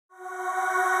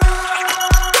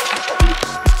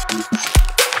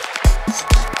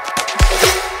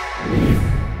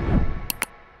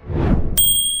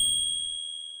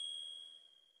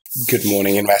Good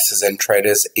morning, investors and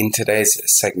traders. In today's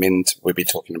segment, we'll be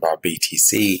talking about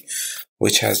BTC,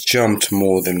 which has jumped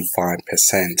more than 5%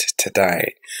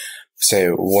 today.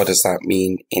 So what does that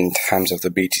mean in terms of the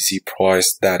BTC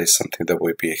price? That is something that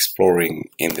we'll be exploring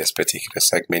in this particular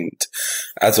segment.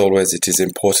 As always, it is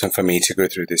important for me to go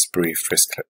through this brief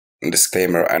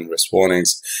disclaimer and risk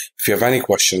warnings. If you have any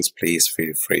questions, please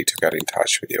feel free to get in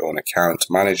touch with your own account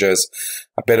managers.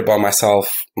 A bit about myself.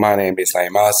 My name is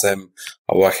Naeem Azim.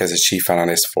 I work as a chief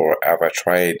analyst for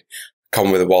AvaTrade.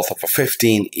 Come with a wealth of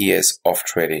 15 years of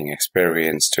trading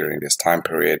experience during this time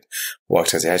period.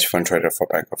 Worked as a hedge fund trader for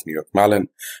Bank of New York Mellon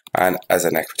and as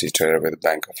an equity trader with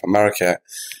Bank of America.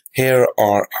 Here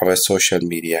are our social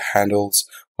media handles.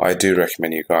 I do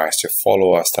recommend you guys to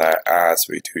follow us there as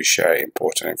we do share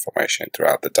important information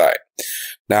throughout the day.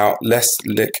 Now, let's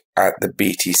look at the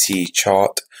BTC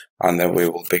chart and then we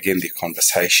will begin the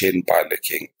conversation by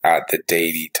looking at the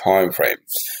daily time frame.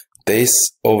 This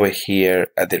over here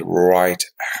at the right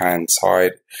hand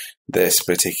side, this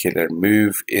particular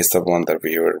move is the one that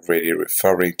we were really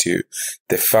referring to.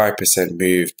 The 5%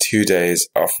 move, 2 days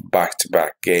of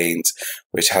back-to-back gains,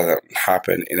 which hasn't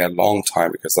happened in a long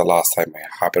time because the last time it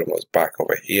happened was back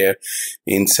over here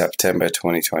in September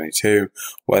 2022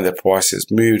 when the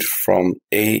prices moved from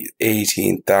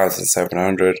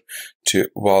 18,700 to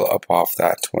well above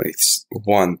that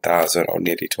 21,000 or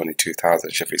nearly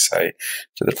 22,000, should we say,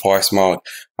 to the price mark.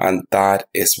 And that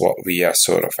is what we are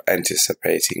sort of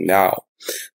anticipating now.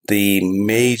 The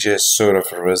major sort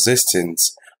of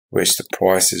resistance which the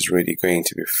price is really going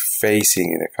to be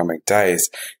facing in the coming days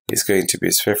is going to be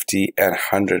its 50 and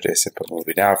 100-day simple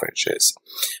moving averages.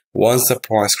 Once the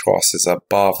price crosses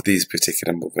above these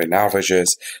particular moving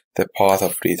averages, the path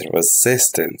of the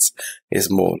resistance is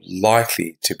more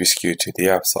likely to be skewed to the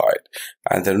upside.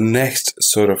 And the next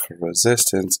sort of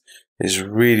resistance is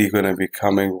really going to be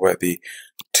coming where the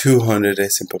 200-day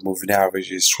simple moving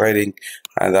average is trading,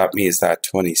 and that means that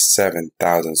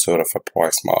 27,000 sort of a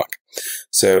price mark.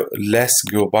 So let's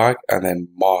go back and then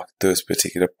mark those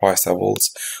particular price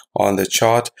levels on the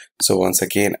chart. So once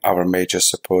again, our major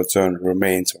support zone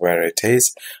remains where it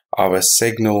is. Our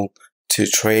signal to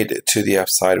trade to the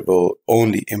upside will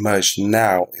only emerge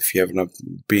now if you have not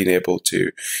been able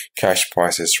to catch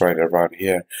prices right around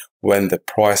here, when the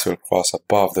price will cross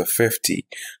above the 50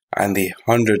 and the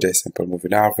 100-day simple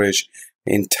moving average.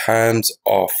 In terms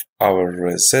of our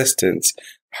resistance,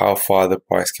 how far the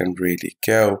price can really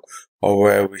go, or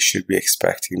where we should be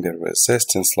expecting the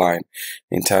resistance line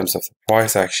in terms of the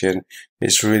price action,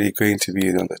 is really going to be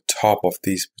on the top of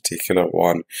this particular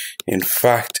one. In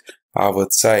fact, I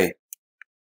would say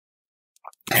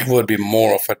it would be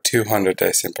more of a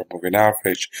 200-day simple moving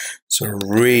average. So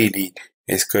really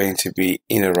is going to be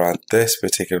in around this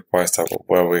particular price level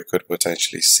where we could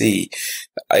potentially see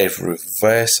a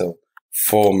reversal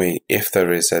forming, if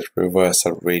there is a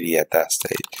reversal really at that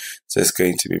stage. So it's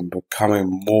going to be becoming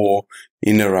more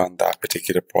in around that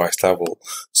particular price level.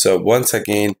 So once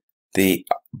again, the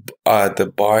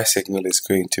buy signal is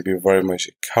going to be very much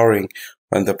occurring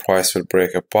when the price will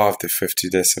break above the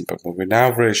 50-day simple moving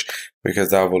average, because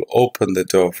that will open the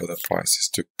door for the prices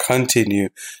to continue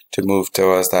to move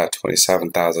towards that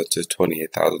 27,000 to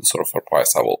 28,000 sort of a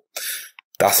price level.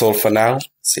 That's all for now.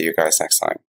 See you guys next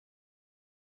time.